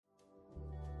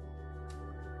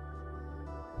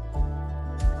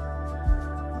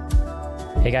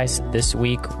Hey guys, this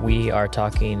week we are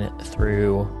talking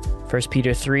through 1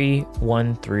 Peter 3,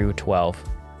 1 through 12.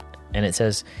 And it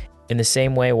says, "In the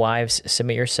same way, wives,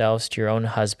 submit yourselves to your own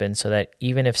husbands, so that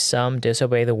even if some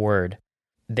disobey the word,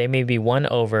 they may be won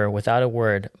over without a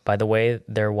word by the way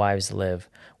their wives live,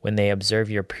 when they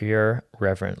observe your pure,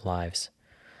 reverent lives.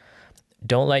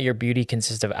 Don't let your beauty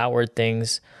consist of outward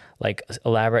things like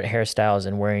elaborate hairstyles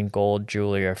and wearing gold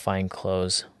jewelry or fine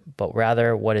clothes, but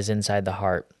rather what is inside the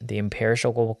heart, the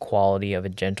imperishable quality of a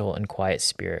gentle and quiet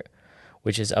spirit,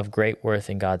 which is of great worth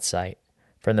in God's sight.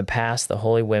 For in the past, the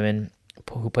holy women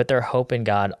who put their hope in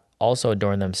God also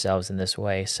adorned themselves in this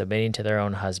way, submitting to their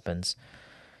own husbands,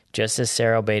 just as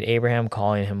Sarah obeyed Abraham,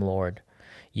 calling him Lord.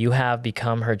 You have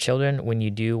become her children when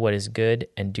you do what is good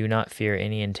and do not fear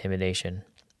any intimidation.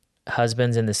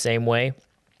 Husbands, in the same way,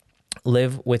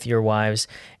 live with your wives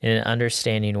in an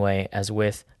understanding way as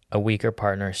with a weaker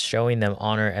partner, showing them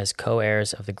honor as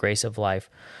co-heirs of the grace of life,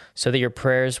 so that your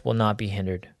prayers will not be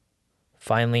hindered.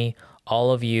 Finally,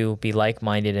 all of you be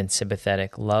like-minded and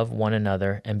sympathetic, love one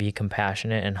another, and be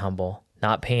compassionate and humble,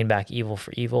 not paying back evil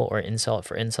for evil or insult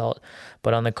for insult,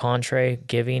 but on the contrary,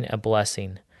 giving a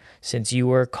blessing, since you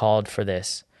were called for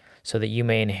this, so that you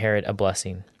may inherit a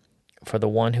blessing. For the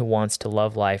one who wants to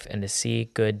love life and to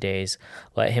see good days,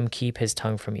 let him keep his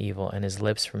tongue from evil and his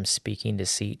lips from speaking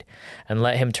deceit. And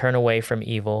let him turn away from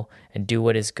evil and do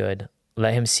what is good.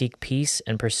 Let him seek peace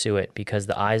and pursue it, because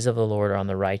the eyes of the Lord are on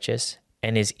the righteous,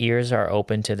 and his ears are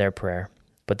open to their prayer.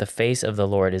 But the face of the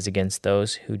Lord is against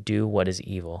those who do what is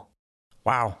evil."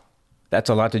 Wow, that's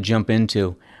a lot to jump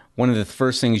into. One of the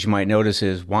first things you might notice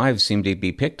is wives seem to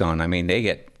be picked on. I mean, they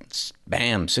get,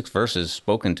 bam, 6 verses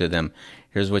spoken to them.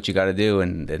 Here's what you got to do,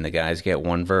 and then the guys get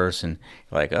 1 verse, and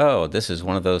you're like, oh, this is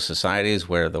one of those societies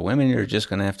where the women are just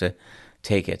going to have to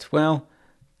take it. Well,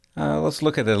 let's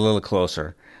look at it a little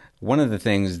closer. One of the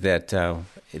things that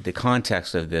the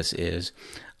context of this is,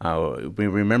 we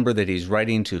remember that he's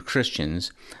writing to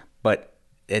Christians, but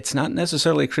it's not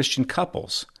necessarily Christian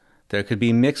couples. There could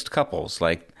be mixed couples,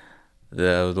 like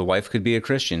the wife could be a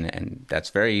Christian, and that's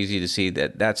very easy to see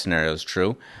that scenario is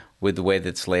true with the way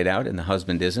that's laid out, and the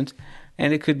husband isn't.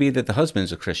 And it could be that the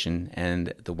husband's a Christian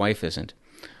and the wife isn't.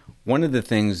 One of the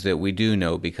things that we do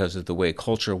know, because of the way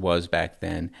culture was back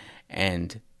then,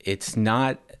 and it's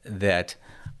not that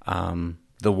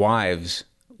the wives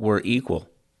were equal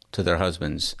to their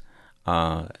husbands.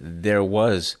 There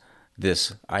was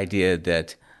this idea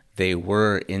that they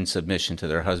were in submission to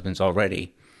their husbands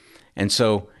already. And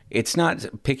so it's not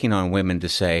picking on women to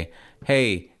say,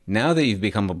 hey, now that you've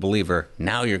become a believer,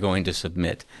 now you're going to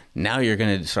submit. Now you're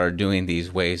going to start doing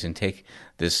these ways and take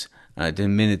this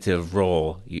diminutive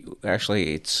role.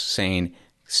 Actually, it's saying,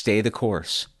 stay the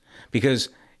course. Because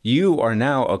you are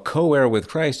now a co-heir with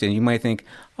Christ, and you might think,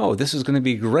 oh, this is going to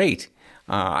be great.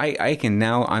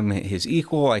 I'm his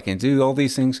equal. I can do all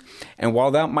these things. And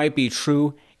while that might be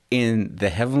true in the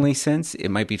heavenly sense, it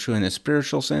might be true in the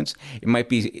spiritual sense, it might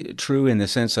be true in the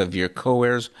sense of your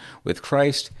co-heirs with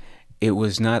Christ, it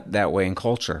was not that way in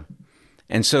culture.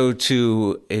 And so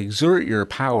to exert your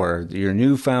power, your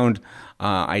newfound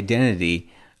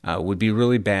identity, would be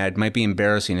really bad, might be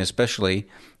embarrassing, especially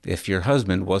if your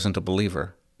husband wasn't a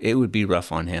believer. It would be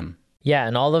rough on him. Yeah,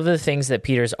 and all of the things that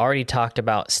Peter's already talked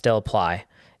about still apply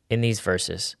in these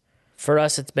verses. For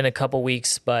us, it's been a couple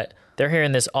weeks, but they're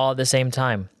hearing this all at the same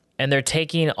time. And they're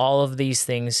taking all of these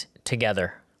things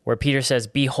together, where Peter says,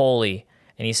 be holy,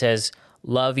 and he says,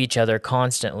 love each other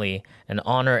constantly and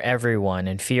honor everyone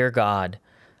and fear God.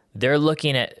 They're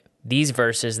looking at these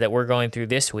verses that we're going through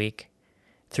this week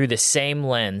through the same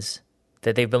lens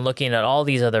that they've been looking at all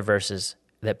these other verses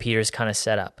that Peter's kind of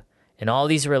set up. In all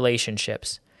these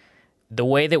relationships, the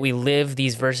way that we live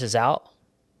these verses out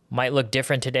might look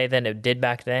different today than it did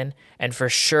back then. And for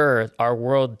sure, our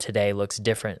world today looks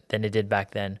different than it did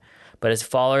back then. But as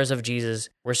followers of Jesus,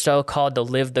 we're still called to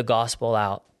live the gospel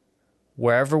out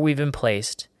wherever we've been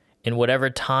placed, in whatever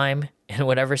time, in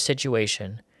whatever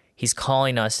situation. He's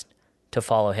calling us to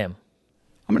follow him.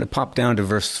 I'm going to pop down to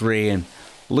verse 3, and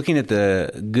looking at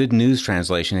the Good News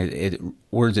translation, it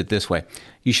words it this way.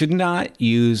 You should not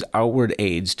use outward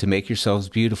aids to make yourselves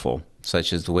beautiful,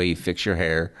 such as the way you fix your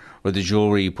hair or the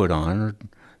jewelry you put on or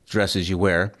dresses you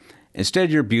wear. Instead,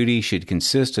 your beauty should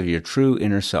consist of your true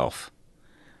inner self.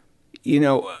 You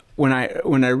know, when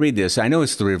I read this, I know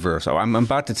it's the reverse. I'm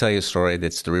about to tell you a story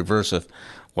that's the reverse of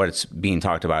what's being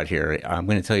talked about here. I'm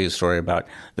going to tell you a story about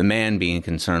the man being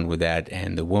concerned with that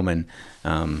and the woman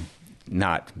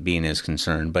not being as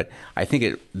concerned. But I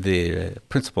think the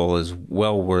principle is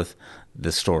well worth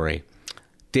the story.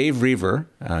 Dave Reaver,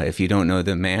 if you don't know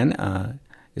the man,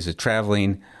 is a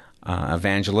traveling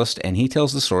evangelist, and he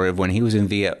tells the story of when he was in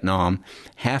Vietnam,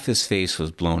 half his face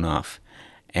was blown off,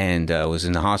 and was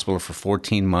in the hospital for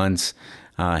 14 months,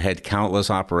 had countless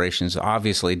operations,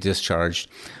 obviously discharged.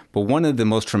 But one of the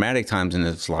most traumatic times in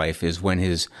his life is when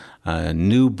his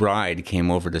new bride came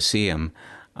over to see him,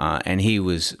 and he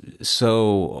was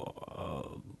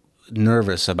so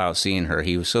nervous about seeing her.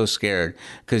 He was so scared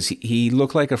because he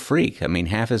looked like a freak. I mean,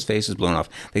 half his face is blown off.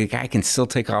 The guy can still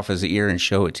take off his ear and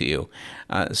show it to you.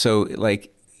 So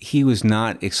he was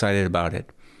not excited about it.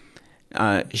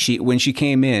 When she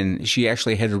came in, she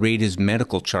actually had to read his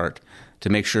medical chart to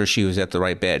make sure she was at the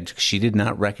right bed. She did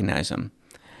not recognize him.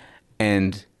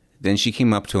 And then she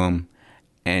came up to him,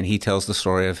 and he tells the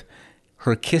story of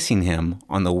her kissing him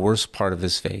on the worst part of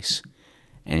his face.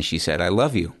 And she said, "I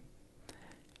love you."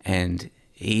 And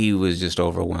he was just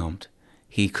overwhelmed.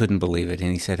 He couldn't believe it.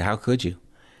 And he said, "How could you?"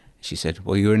 She said,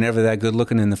 "Well, you were never that good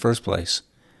looking in the first place."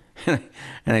 And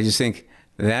I just think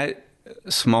that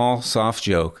small, soft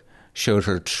joke showed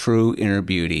her true inner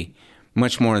beauty,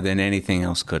 much more than anything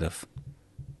else could have.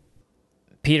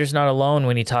 Peter's not alone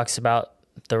when he talks about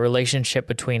the relationship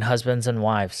between husbands and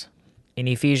wives. In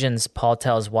Ephesians, Paul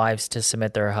tells wives to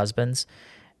submit their husbands.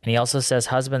 And he also says,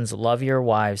 "Husbands, love your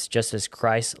wives just as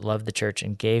Christ loved the church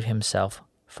and gave himself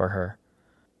for her."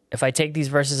 If I take these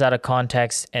verses out of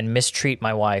context and mistreat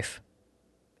my wife,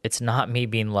 it's not me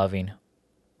being loving.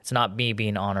 It's not me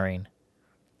being honoring.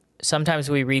 Sometimes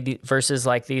we read verses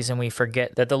like these and we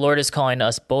forget that the Lord is calling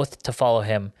us both to follow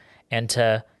him and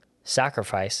to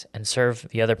sacrifice and serve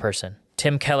the other person.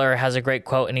 Tim Keller has a great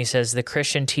quote, and he says, "The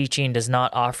Christian teaching does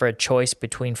not offer a choice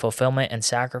between fulfillment and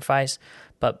sacrifice,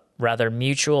 but rather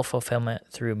mutual fulfillment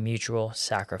through mutual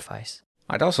sacrifice."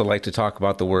 I'd also like to talk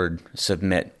about the word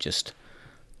submit, just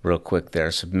real quick there,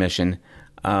 submission.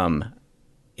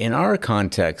 In our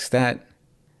context, that,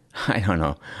 I don't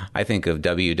know, I think of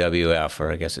WWF,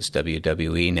 or I guess it's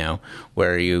WWE now,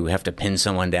 where you have to pin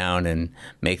someone down and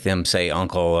make them say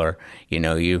uncle, or,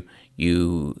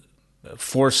 you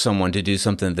force someone to do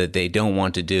something that they don't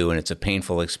want to do, and it's a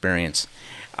painful experience.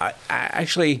 I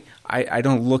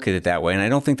don't look at it that way, and I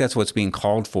don't think that's what's being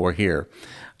called for here.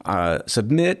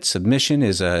 Submission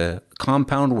is a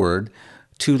compound word,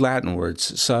 two Latin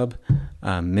words,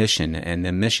 mission, and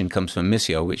the mission comes from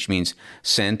missio, which means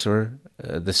sent, or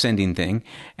the sending thing,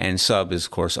 and sub is,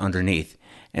 of course, underneath.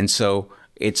 And so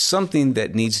it's something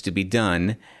that needs to be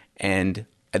done, and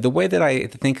the way that I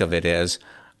think of it is,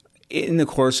 in the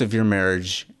course of your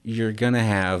marriage, you're going to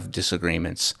have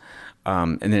disagreements.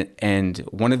 And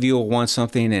one of you will want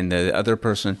something and the other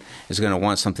person is going to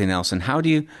want something else. And how do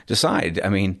you decide? I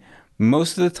mean,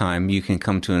 most of the time you can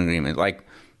come to an agreement. Like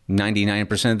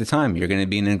 99% of the time, you're going to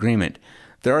be in agreement.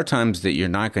 There are times that you're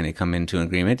not going to come into an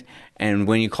agreement. And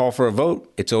when you call for a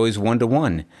vote, it's always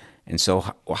 1-1. And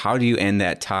so how do you end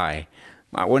that tie?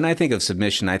 When I think of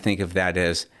submission, I think of that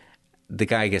as the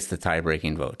guy gets the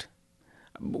tie-breaking vote.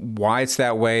 Why it's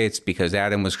that way? It's because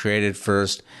Adam was created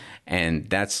first, and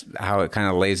that's how it kind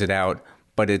of lays it out.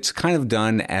 But it's kind of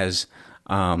done as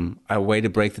a way to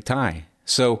break the tie.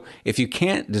 So if you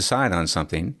can't decide on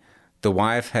something, the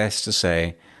wife has to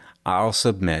say, "I'll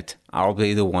submit. I'll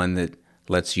be the one that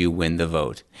lets you win the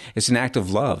vote." It's an act of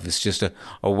love. It's just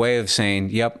a way of saying,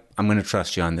 "Yep, I'm going to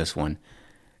trust you on this one."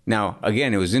 Now,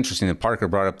 again, it was interesting that Parker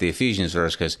brought up the Ephesians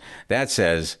verse, because that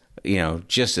says,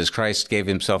 just as Christ gave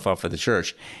himself up for the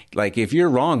church. Like, if you're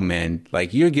wrong, men,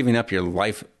 like, you're giving up your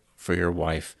life for your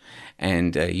wife,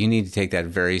 and you need to take that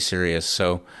very serious.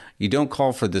 So you don't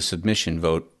call for the submission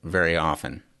vote very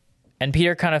often. And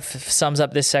Peter kind of sums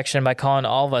up this section by calling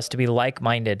all of us to be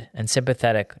like-minded and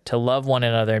sympathetic, to love one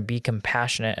another and be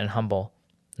compassionate and humble,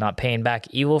 not paying back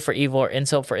evil for evil or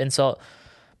insult for insult,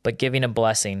 but giving a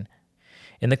blessing.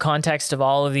 In the context of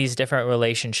all of these different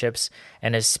relationships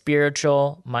and as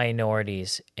spiritual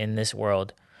minorities in this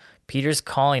world, Peter's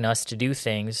calling us to do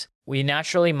things we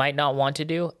naturally might not want to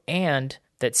do and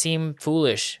that seem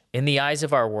foolish in the eyes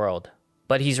of our world.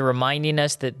 But he's reminding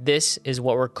us that this is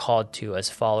what we're called to as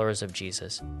followers of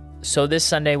Jesus. So this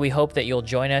Sunday, we hope that you'll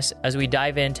join us as we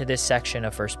dive into this section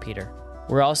of 1 Peter.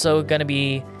 We're also going to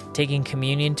be taking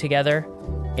communion together,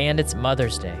 and it's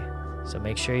Mother's Day. So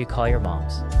make sure you call your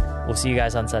moms. We'll see you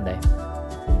guys on Sunday.